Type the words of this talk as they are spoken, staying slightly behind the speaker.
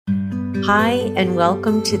Hi, and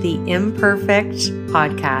welcome to the Imperfect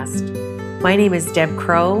Podcast. My name is Deb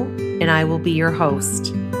Crow, and I will be your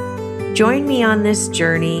host. Join me on this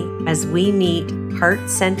journey as we meet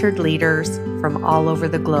heart-centered leaders from all over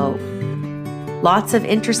the globe. Lots of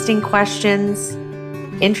interesting questions,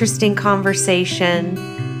 interesting conversation,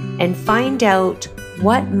 and find out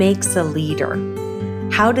what makes a leader.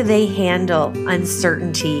 How do they handle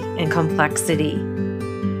uncertainty and complexity?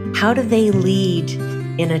 How do they lead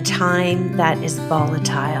in a time that is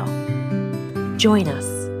volatile? Join us.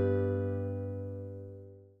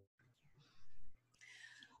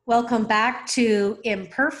 Welcome back to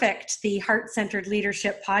Imperfect, the Heart-Centered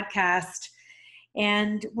Leadership Podcast.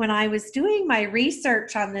 And when I was doing my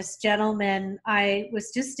research on this gentleman, I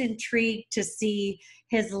was just intrigued to see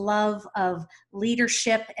his love of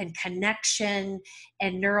leadership and connection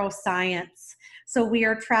and neuroscience. So we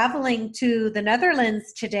are traveling to the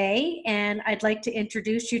Netherlands today, and I'd like to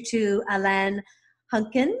introduce you to Alain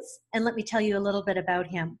Hunkens, and let me tell you a little bit about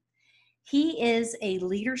him. He is a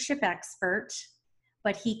leadership expert,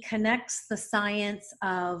 but he connects the science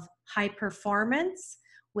of high performance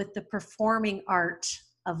with the performing art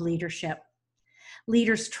of leadership.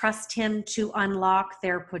 Leaders trust him to unlock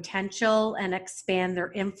their potential and expand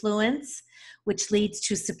their influence, which leads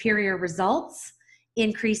to superior results,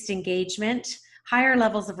 increased engagement, higher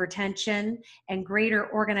levels of retention, and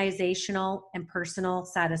greater organizational and personal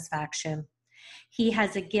satisfaction. He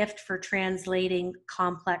has a gift for translating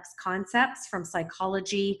complex concepts from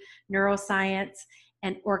psychology, neuroscience,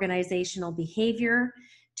 and organizational behavior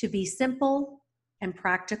to be simple and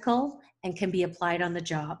practical and can be applied on the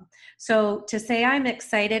job. So to say I'm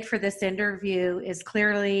excited for this interview is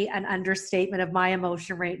clearly an understatement of my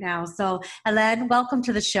emotion right now. So Alain, welcome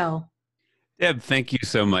to the show. Deb, thank you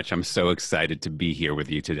so much. I'm so excited to be here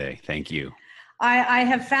with you today. Thank you. I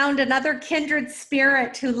have found another kindred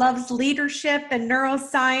spirit who loves leadership and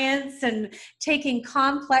neuroscience and taking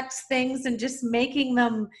complex things and just making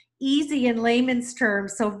them easy in layman's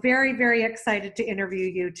terms. So very, very excited to interview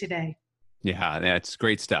you today. Yeah, that's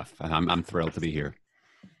great stuff. I'm thrilled to be here.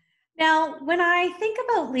 Now, when I think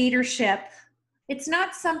about leadership, it's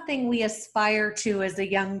not something we aspire to as a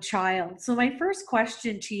young child. So my first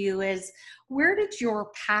question to you is, where did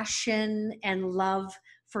your passion and love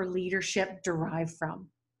for leadership derive from?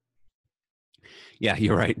 Yeah,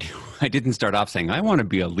 you're right. I didn't start off saying I want to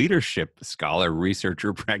be a leadership scholar,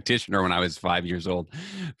 researcher, practitioner when I was 5 years old,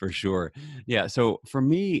 for sure. Yeah, so for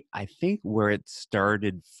me, I think where it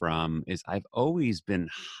started from is I've always been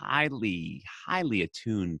highly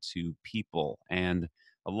attuned to people. And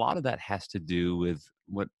a lot of that has to do with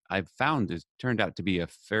what I've found has turned out to be a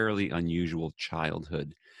fairly unusual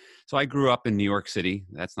childhood. So I grew up in New York City.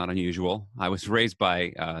 That's not unusual. I was raised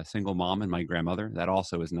by a single mom and my grandmother. That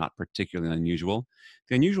also is not particularly unusual.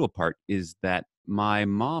 The unusual part is that my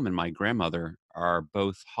mom and my grandmother are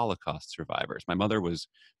both Holocaust survivors. My mother was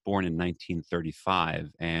born in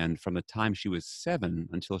 1935, and from the time she was 7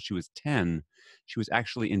 until she was 10, she was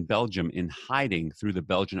actually in Belgium in hiding through the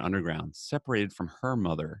Belgian underground, separated from her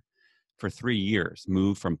mother for 3 years,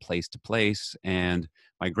 moved from place to place. And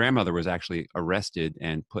my grandmother was actually arrested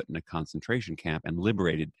and put in a concentration camp and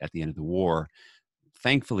liberated at the end of the war.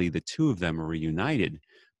 Thankfully, the two of them were reunited.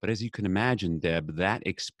 But as you can imagine, Deb, that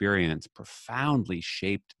experience profoundly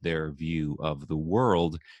shaped their view of the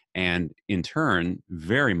world and in turn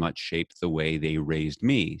very much shaped the way they raised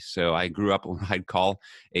me. So I grew up in what I'd call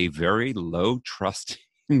a very low trust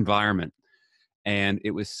environment. And it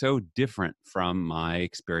was so different from my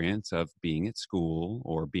experience of being at school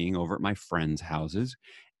or being over at my friends' houses.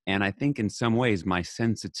 And I think in some ways, my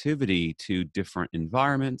sensitivity to different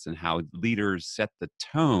environments and how leaders set the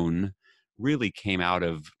tone really came out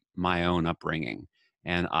of my own upbringing.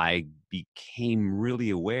 And I became really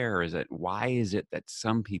aware is that why is it that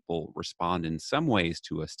some people respond in some ways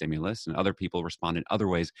to a stimulus and other people respond in other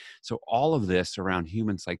ways? So all of this around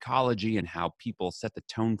human psychology and how people set the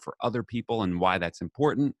tone for other people and why that's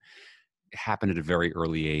important happened at a very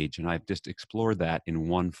early age. And I've just explored that in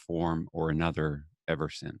one form or another ever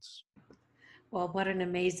since. Well, what an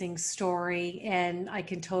amazing story. And I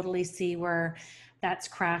can totally see where that's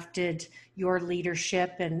crafted your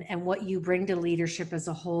leadership and what you bring to leadership as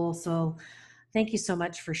a whole. So thank you so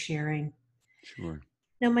much for sharing. Sure.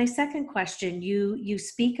 Now, my second question, you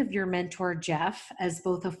speak of your mentor, Jeff, as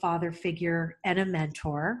both a father figure and a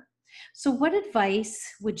mentor. So what advice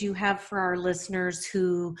would you have for our listeners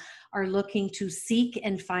who are looking to seek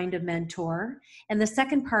and find a mentor? And the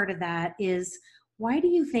second part of that is, why do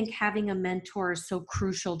you think having a mentor is so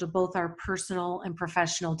crucial to both our personal and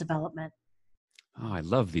professional development? Oh, I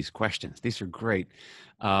love these questions. These are great.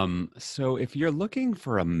 So, if you're looking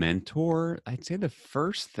for a mentor, I'd say the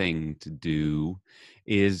first thing to do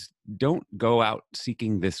is don't go out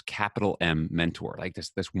seeking this capital M mentor, like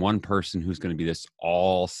this one person who's going to be this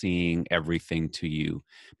all-seeing everything to you.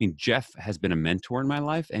 I mean, Jeff has been a mentor in my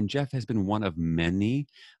life, and Jeff has been one of many.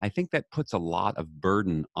 I think that puts a lot of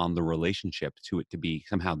burden on the relationship to it to be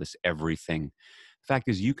somehow this everything. Fact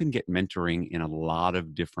is, you can get mentoring in a lot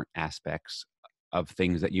of different aspects of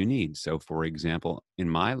things that you need. So, for example, in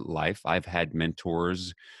my life, I've had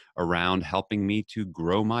mentors around helping me to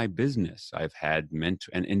grow my business. I've had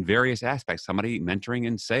and in various aspects, somebody mentoring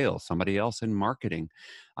in sales, somebody else in marketing.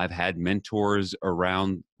 I've had mentors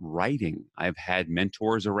around writing. I've had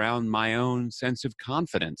mentors around my own sense of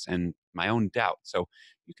confidence and my own doubt. So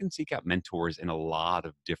you can seek out mentors in a lot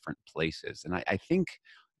of different places. And I think,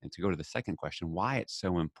 and to go to the second question, why it's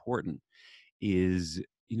so important is,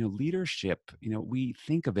 leadership, we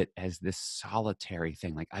think of it as this solitary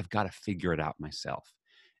thing, like I've got to figure it out myself.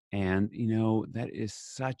 And that is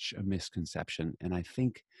such a misconception. And I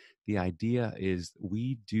think the idea is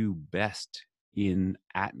we do best in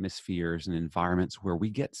atmospheres and environments where we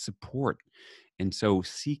get support. And so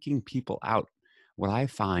seeking people out, what I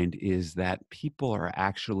find is that people are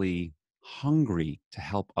actually hungry to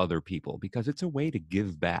help other people because it's a way to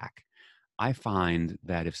give back. I find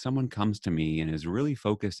that if someone comes to me and is really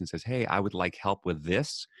focused and says, "Hey, I would like help with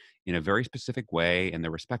this in a very specific way," and they're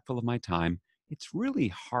respectful of my time, it's really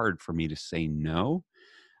hard for me to say no,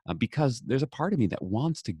 because there's a part of me that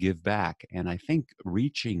wants to give back. And I think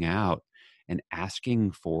reaching out and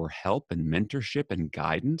asking for help and mentorship and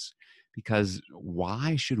guidance, because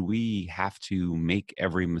why should we have to make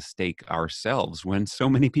every mistake ourselves when so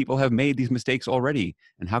many people have made these mistakes already?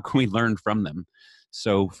 And how can we learn from them?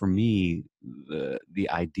 So for me, the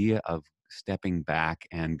idea of stepping back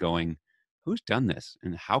and going, who's done this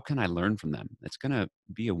and how can I learn from them? It's going to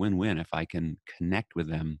be a win-win if I can connect with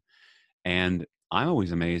them. And I'm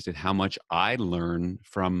always amazed at how much I learn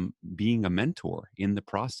from being a mentor in the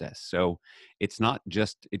process. So it's not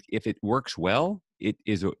just, if it works well, it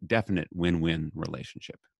is a definite win-win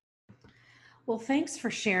relationship. Well, thanks for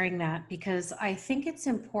sharing that because I think it's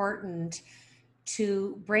important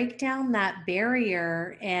to break down that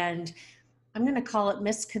barrier, and I'm going to call it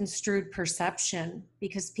misconstrued perception,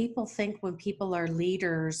 because people think when people are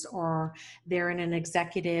leaders or they're in an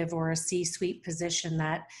executive or a C-suite position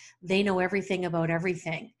that they know everything about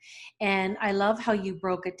everything. And I love how you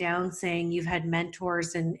broke it down saying you've had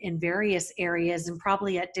mentors in various areas and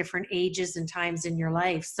probably at different ages and times in your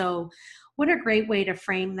life. So what a great way to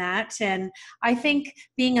frame that. And I think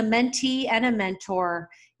being a mentee and a mentor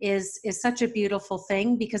is such a beautiful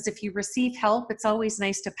thing, because if you receive help, it's always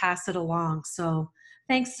nice to pass it along. So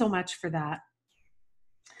thanks so much for that.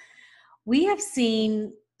 We have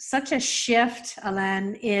seen such a shift,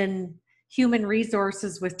 Alain, in human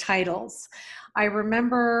resources with titles. I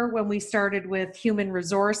remember when we started with human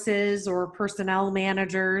resources or personnel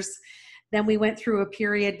managers, then we went through a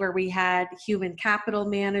period where we had human capital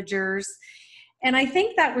managers. And I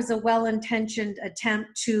think that was a well-intentioned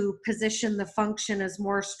attempt to position the function as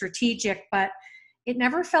more strategic, but it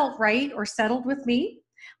never felt right or settled with me.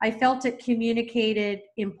 I felt it communicated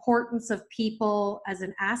importance of people as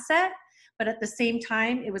an asset, but at the same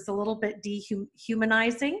time, it was a little bit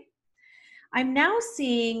dehumanizing. I'm now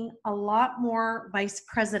seeing a lot more vice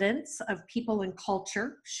presidents of people and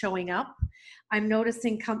culture showing up. I'm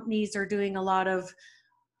noticing companies are doing a lot of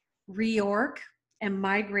reorg and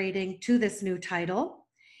migrating to this new title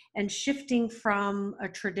and shifting from a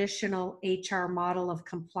traditional HR model of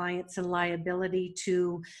compliance and liability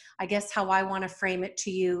to, I guess, how I want to frame it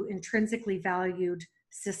to you, intrinsically valued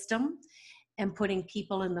system and putting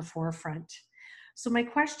people in the forefront. So my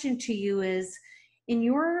question to you is, in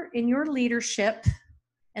your leadership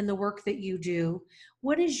and the work that you do,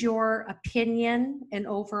 what is your opinion and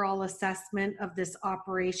overall assessment of this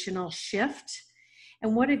operational shift?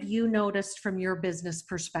 And what have you noticed from your business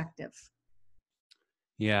perspective?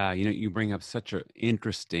 Yeah, you bring up such an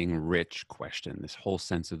interesting, rich question. This whole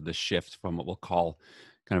sense of the shift from what we'll call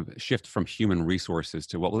kind of shift from human resources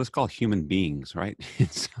to what we'll just call human beings, right? In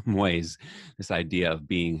some ways, this idea of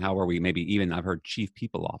being, how are we, maybe even I've heard chief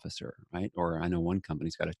people officer, right? Or I know one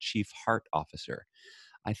company's got a chief heart officer.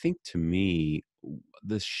 I think to me,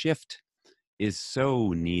 the shift is so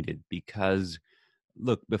needed because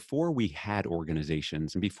look, before we had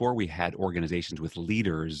organizations and before we had organizations with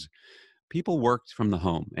leaders, people worked from the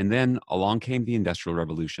home. And then along came the Industrial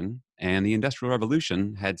Revolution. And the Industrial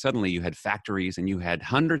Revolution had suddenly, you had factories and you had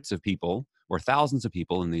hundreds of people or thousands of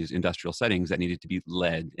people in these industrial settings that needed to be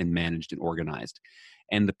led and managed and organized.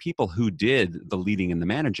 And the people who did the leading and the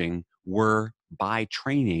managing were by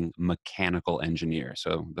training mechanical engineers.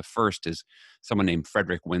 So the first is someone named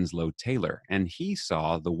Frederick Winslow Taylor, and he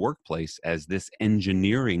saw the workplace as this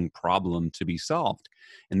engineering problem to be solved.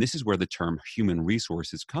 And this is where the term human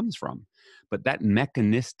resources comes from. But that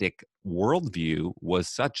mechanistic worldview was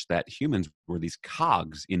such that humans were these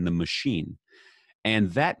cogs in the machine.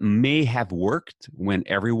 And that may have worked when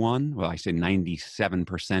everyone, well, I say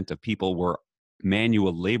 97% of people were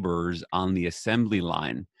manual laborers on the assembly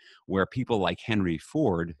line, where people like Henry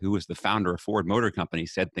Ford, who was the founder of Ford Motor Company,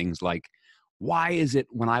 said things like, "Why is it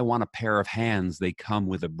when I want a pair of hands, they come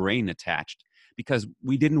with a brain attached?" Because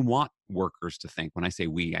we didn't want workers to think. When I say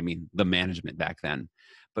we, I mean the management back then.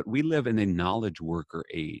 But we live in a knowledge worker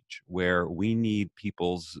age where we need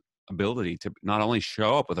people's ability to not only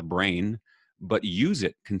show up with a brain, but use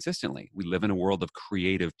it consistently. We live in a world of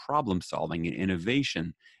creative problem solving and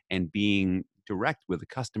innovation and being direct with the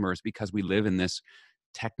customers because we live in this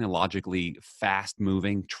technologically fast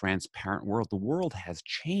moving, transparent world. The world has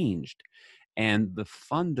changed. And the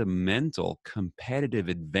fundamental competitive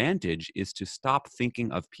advantage is to stop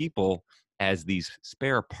thinking of people as these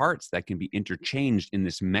spare parts that can be interchanged in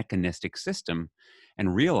this mechanistic system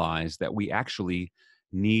and realize that we actually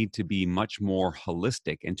need to be much more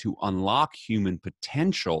holistic. And to unlock human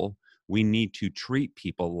potential, we need to treat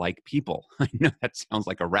people like people. I know that sounds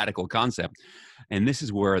like a radical concept. And this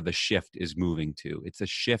is where the shift is moving to. It's a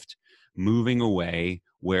shift moving away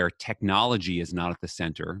where technology is not at the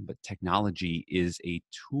center, but technology is a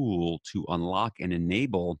tool to unlock and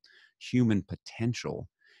enable human potential.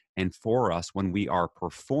 And for us, when we are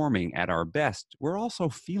performing at our best, we're also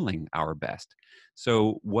feeling our best.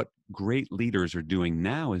 So, what great leaders are doing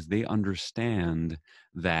now is they understand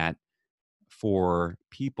that for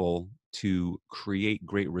people to create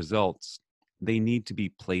great results, they need to be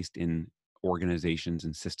placed in organizations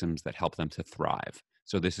and systems that help them to thrive.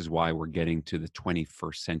 So this is why we're getting to the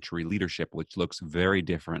 21st century leadership, which looks very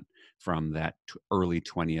different from that early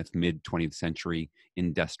 20th, mid 20th century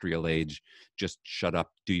industrial age. Just shut up,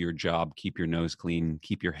 do your job, keep your nose clean,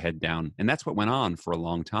 keep your head down. And that's what went on for a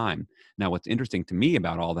long time. Now, what's interesting to me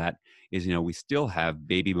about all that is, we still have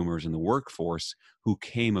baby boomers in the workforce who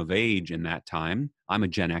came of age in that time. I'm a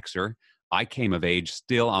Gen Xer. I came of age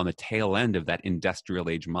still on the tail end of that industrial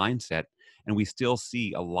age mindset. And we still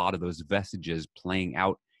see a lot of those vestiges playing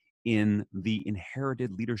out in the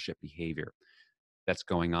inherited leadership behavior that's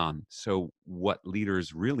going on. So what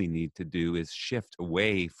leaders really need to do is shift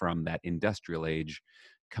away from that industrial age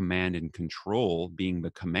command and control, being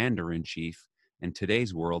the commander in chief. In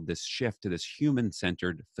today's world, this shift to this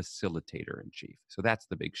human-centered facilitator in chief. So that's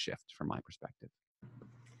the big shift from my perspective.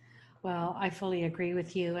 Well, I fully agree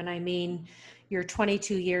with you. And I mean, you're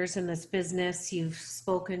 22 years in this business. You've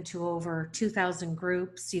spoken to over 2,000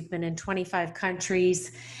 groups. You've been in 25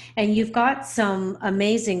 countries, and you've got some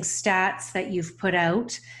amazing stats that you've put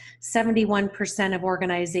out. 71% of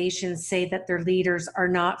organizations say that their leaders are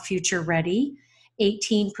not future ready.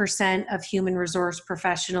 18% of human resource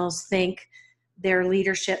professionals think their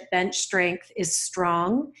leadership bench strength is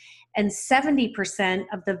strong. And 70%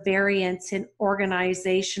 of the variance in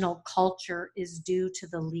organizational culture is due to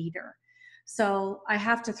the leader. So I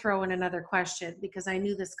have to throw in another question because I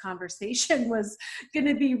knew this conversation was going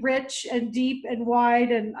to be rich and deep and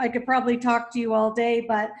wide, and I could probably talk to you all day,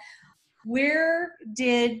 but where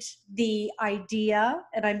did the idea,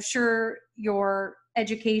 and I'm sure your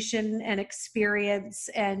education and experience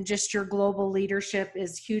and just your global leadership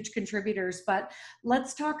is huge contributors, but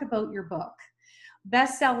let's talk about your book.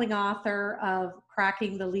 Best-selling author of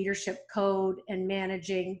Cracking the Leadership Code and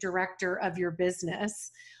managing director of your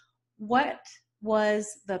business. What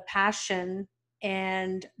was the passion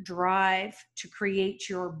and drive to create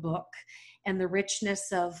your book and the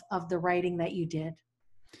richness of the writing that you did?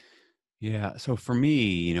 Yeah. So for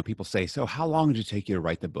me, people say, so how long did it take you to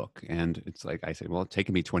write the book? And it's like, I say, well, it's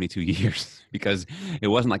taken me 22 years because it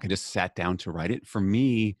wasn't like I just sat down to write it. For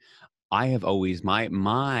me, I have always,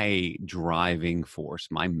 my driving force,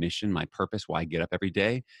 my mission, my purpose, why I get up every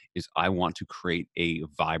day is I want to create a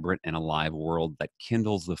vibrant and alive world that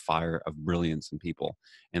kindles the fire of brilliance in people.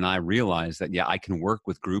 And I realize that, yeah, I can work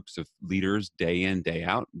with groups of leaders day in, day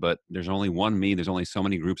out, but there's only one me. There's only so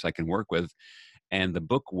many groups I can work with. And the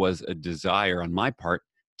book was a desire on my part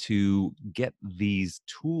to get these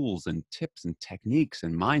tools and tips and techniques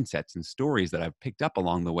and mindsets and stories that I've picked up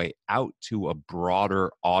along the way out to a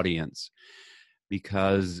broader audience,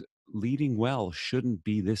 because leading well shouldn't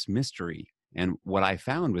be this mystery. And what I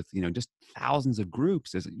found with, just thousands of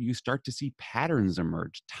groups is you start to see patterns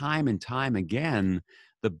emerge time and time again.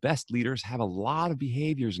 The best leaders have a lot of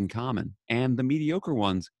behaviors in common, and the mediocre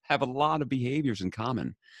ones have a lot of behaviors in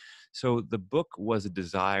common. So the book was a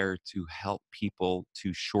desire to help people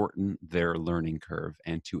to shorten their learning curve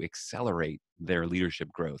and to accelerate their leadership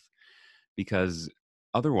growth, because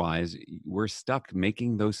otherwise we're stuck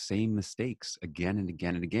making those same mistakes again and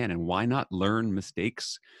again and again. And why not learn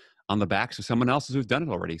mistakes on the backs of someone else who's done it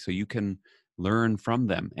already, so you can learn from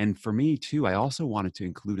them? And for me too, I also wanted to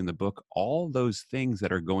include in the book all those things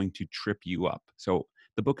that are going to trip you up. So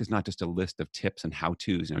the book is not just a list of tips and how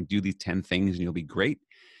to's, do these 10 things and you'll be great.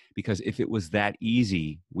 Because if it was that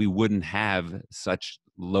easy, we wouldn't have such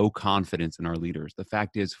low confidence in our leaders. The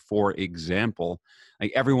fact is, for example,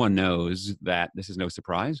 like everyone knows that, this is no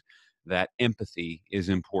surprise, that empathy is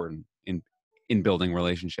important in building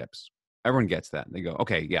relationships. Everyone gets that. They go,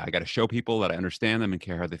 okay, yeah, I got to show people that I understand them and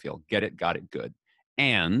care how they feel. Get it, got it, good.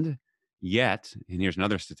 And yet, and here's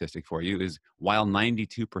another statistic for you, is while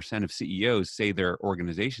 92% of CEOs say their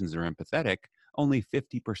organizations are empathetic, only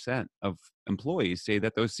 50% of employees say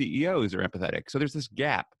that those CEOs are empathetic. So there's this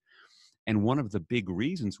gap. And one of the big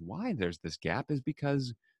reasons why there's this gap is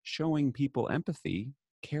because showing people empathy,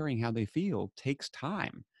 caring how they feel, takes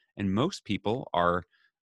time. And most people are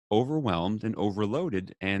overwhelmed and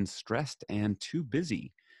overloaded and stressed and too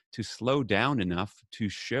busy to slow down enough to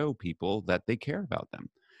show people that they care about them.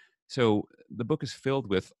 So the book is filled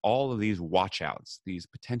with all of these watchouts, these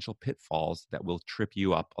potential pitfalls that will trip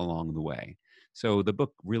you up along the way. So the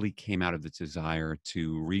book really came out of the desire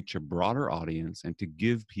to reach a broader audience and to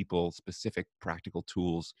give people specific practical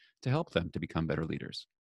tools to help them to become better leaders.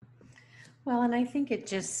 Well, and I think it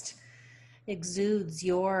just exudes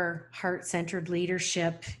your heart-centered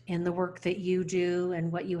leadership in the work that you do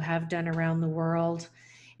and what you have done around the world.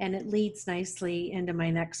 And it leads nicely into my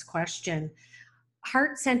next question.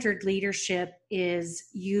 Heart-centered leadership is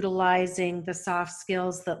utilizing the soft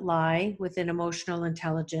skills that lie within emotional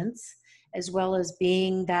intelligence, as well as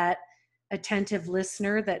being that attentive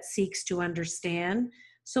listener that seeks to understand.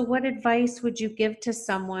 So, what advice would you give to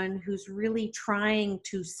someone who's really trying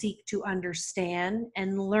to seek to understand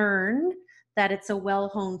and learn that it's a well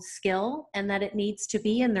honed skill and that it needs to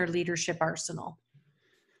be in their leadership arsenal?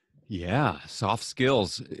 Yeah, soft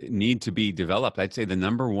skills need to be developed. I'd say the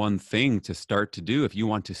number one thing to start to do if you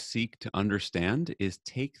want to seek to understand is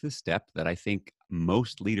take the step that I think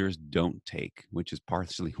most leaders don't take, which is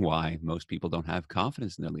partially why most people don't have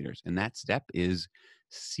confidence in their leaders. And that step is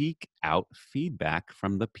seek out feedback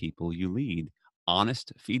from the people you lead,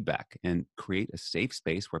 honest feedback, and create a safe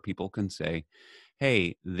space where people can say,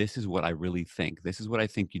 hey, this is what I really think. This is what I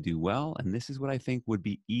think you do well. And this is what I think would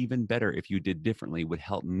be even better if you did differently, would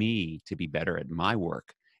help me to be better at my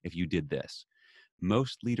work if you did this.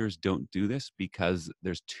 Most leaders don't do this because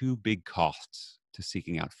there's two big costs to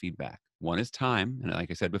seeking out feedback. One is time. And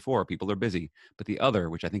like I said before, people are busy. But the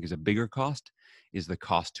other, which I think is a bigger cost, is the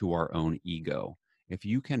cost to our own ego. If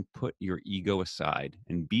you can put your ego aside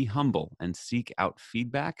and be humble and seek out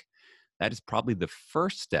feedback, that is probably the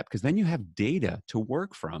first step, because then you have data to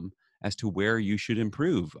work from as to where you should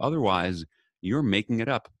improve. Otherwise, you're making it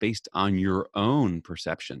up based on your own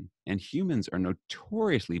perception. And humans are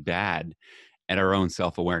notoriously bad at our own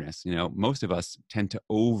self-awareness. Most of us tend to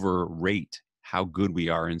overrate how good we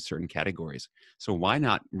are in certain categories. So why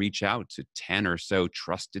not reach out to 10 or so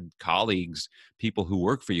trusted colleagues, people who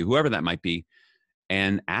work for you, whoever that might be,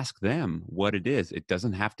 and ask them what it is. It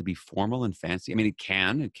doesn't have to be formal and fancy. I mean, it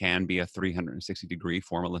can be a 360-degree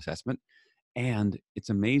formal assessment. And it's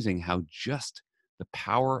amazing how just the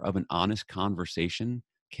power of an honest conversation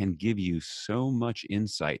can give you so much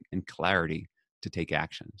insight and clarity to take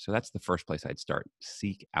action. So that's the first place I'd start.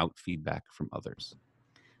 Seek out feedback from others.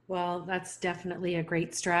 Well, that's definitely a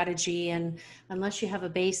great strategy. And unless you have a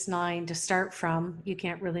baseline to start from, you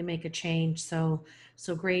can't really make a change. So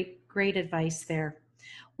great advice there.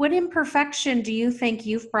 What imperfection do you think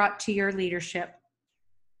you've brought to your leadership?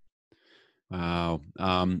 Wow.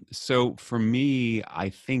 So for me, I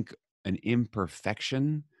think an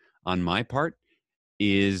imperfection on my part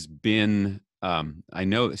is been I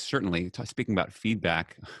know that certainly speaking about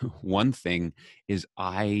feedback, one thing is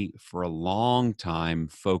I for a long time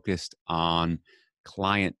focused on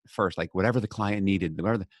client first, like whatever the client needed,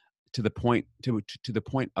 to the point to the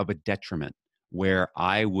point of a detriment, where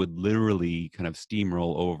I would literally kind of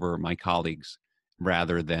steamroll over my colleagues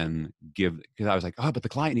rather than give, because I was like, oh, but the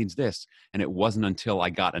client needs this. And it wasn't until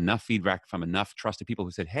I got enough feedback from enough trusted people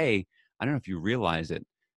who said, hey, I don't know if you realize it,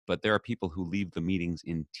 but there are people who leave the meetings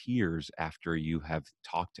in tears after you have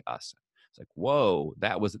talked to us. It's like, whoa,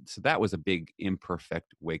 that was a big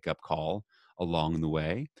imperfect wake up call along the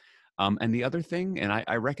way. And the other thing, and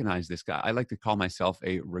I recognize this guy, I like to call myself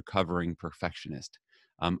a recovering perfectionist.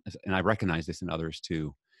 And I recognize this in others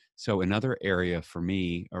too. So another area for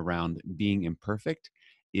me around being imperfect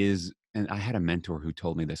is, and I had a mentor who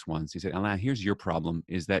told me this once. He said, Alain, here's your problem,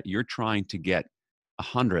 is that you're trying to get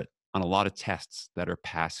 100 on a lot of tests that are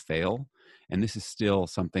pass fail. And this is still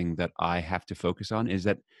something that I have to focus on, is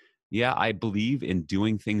that, yeah, I believe in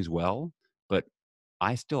doing things well, but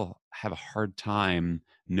I still have a hard time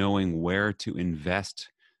knowing where to invest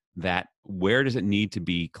that. Where does it need to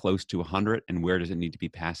be close to 100 and where does it need to be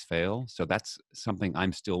pass fail? So that's something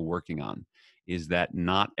I'm still working on, is that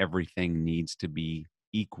not everything needs to be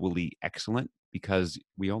equally excellent, because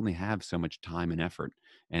we only have so much time and effort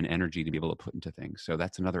and energy to be able to put into things. So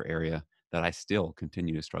that's another area that I still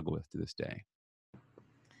continue to struggle with to this day.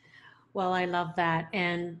 Well, I love that.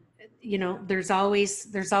 And there's always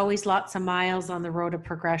lots of miles on the road of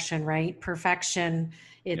progression, right? Perfection,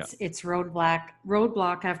 Yeah. it's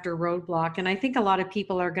roadblock after roadblock. And I think a lot of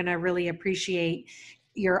people are going to really appreciate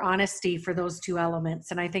your honesty for those two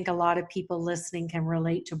elements. And I think a lot of people listening can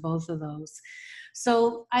relate to both of those.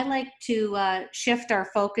 So I like to shift our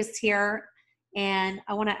focus here. And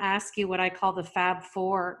I want to ask you what I call the Fab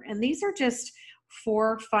Four. And these are just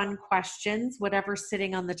four fun questions, whatever's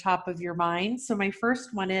sitting on the top of your mind. So my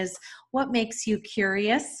first one is, what makes you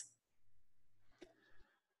curious?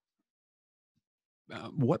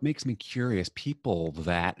 What makes me curious? People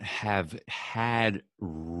that have had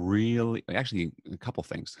really, actually, a couple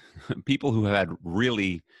things. People who have had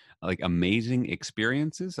really like amazing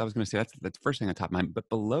experiences. I was going to say that's the first thing on top of mind. But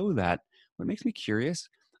below that, what makes me curious?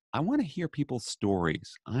 I want to hear people's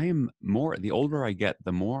stories. The older I get,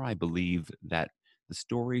 the more I believe that the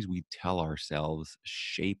stories we tell ourselves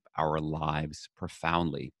shape our lives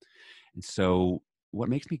profoundly. And so what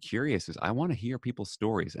makes me curious is I want to hear people's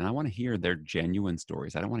stories, and I want to hear their genuine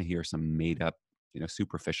stories. I don't want to hear some made up,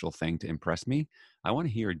 superficial thing to impress me. I want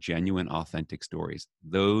to hear genuine, authentic stories.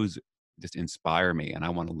 Those just inspire me, and I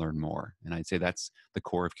want to learn more. And I'd say that's the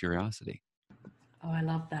core of curiosity. Oh, I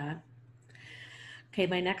love that. Okay,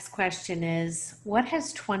 my next question is, what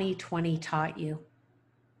has 2020 taught you?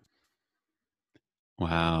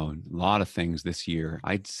 Wow, a lot of things this year.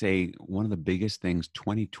 I'd say one of the biggest things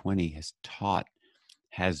 2020 has taught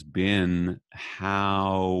has been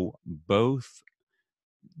how both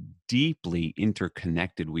deeply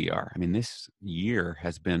interconnected we are. I mean, this year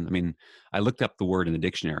has been, I looked up the word in the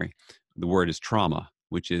dictionary. The word is trauma,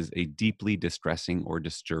 which is a deeply distressing or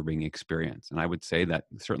disturbing experience. And I would say that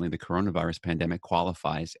certainly the coronavirus pandemic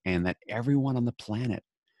qualifies, and that everyone on the planet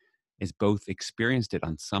has both experienced it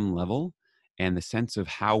on some level, and the sense of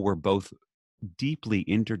how we're both deeply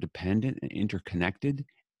interdependent and interconnected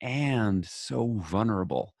and so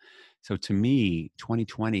vulnerable. So to me,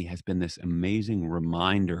 2020 has been this amazing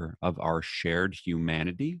reminder of our shared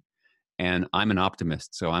humanity. And I'm an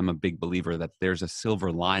optimist, so I'm a big believer that there's a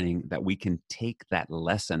silver lining, that we can take that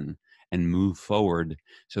lesson and move forward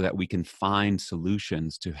so that we can find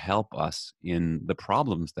solutions to help us in the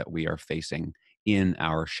problems that we are facing in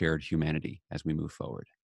our shared humanity as we move forward.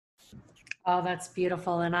 Oh, that's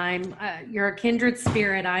beautiful. And you're a kindred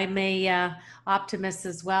spirit. I'm a optimist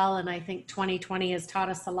as well. And I think 2020 has taught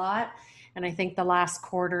us a lot. And I think the last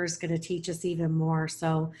quarter is going to teach us even more.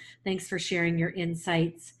 So thanks for sharing your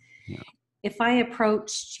insights. Yeah. If I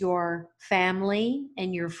approached your family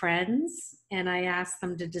and your friends and I asked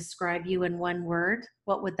them to describe you in one word,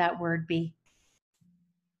 what would that word be?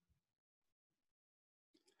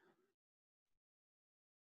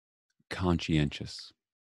 Conscientious.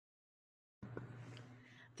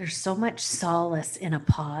 There's so much solace in a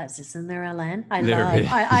pause, isn't there, Alain? There is.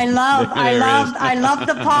 I love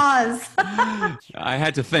the pause. I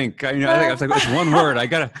had to think. I was like, it's one word. I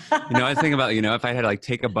gotta. I was thinking about, if I had to like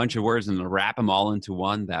take a bunch of words and wrap them all into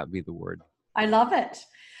one, that would be the word. I love it.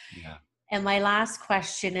 Yeah. And my last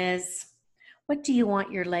question is, what do you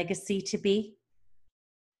want your legacy to be?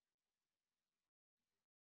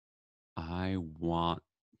 I want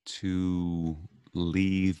to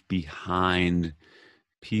leave behind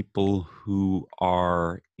people who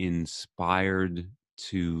are inspired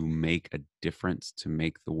to make a difference, to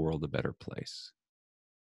make the world a better place.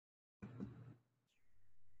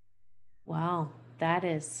 Wow,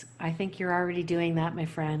 I think you're already doing that, my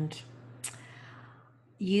friend.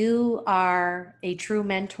 You are a true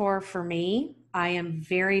mentor for me. I am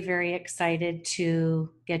very, very excited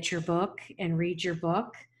to get your book and read your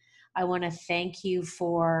book. I want to thank you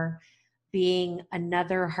for being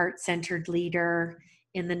another heart-centered leader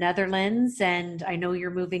in the Netherlands, and I know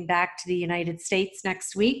you're moving back to the United States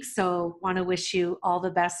next week. So want to wish you all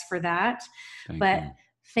the best for that. Thank But you.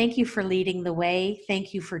 thank you for leading the way.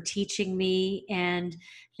 Thank you for teaching me, and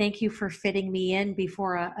thank you for fitting me in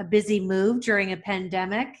before a busy move during a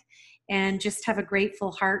pandemic. And just have a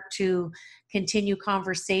grateful heart to continue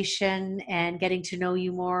conversation and getting to know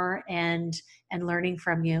you more and learning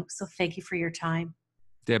from you. So thank you for your time.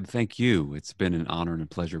 Deb, thank you. It's been an honor and a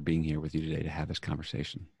pleasure being here with you today to have this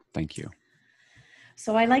conversation. Thank you.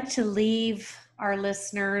 So I like to leave our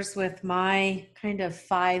listeners with my kind of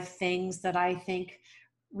 5 things that I think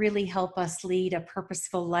really help us lead a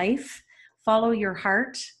purposeful life. Follow your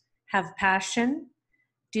heart, have passion,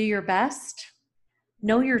 do your best,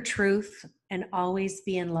 know your truth, and always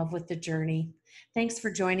be in love with the journey. Thanks for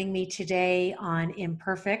joining me today on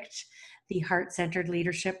Imperfect, the Heart Centered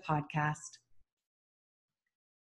Leadership Podcast.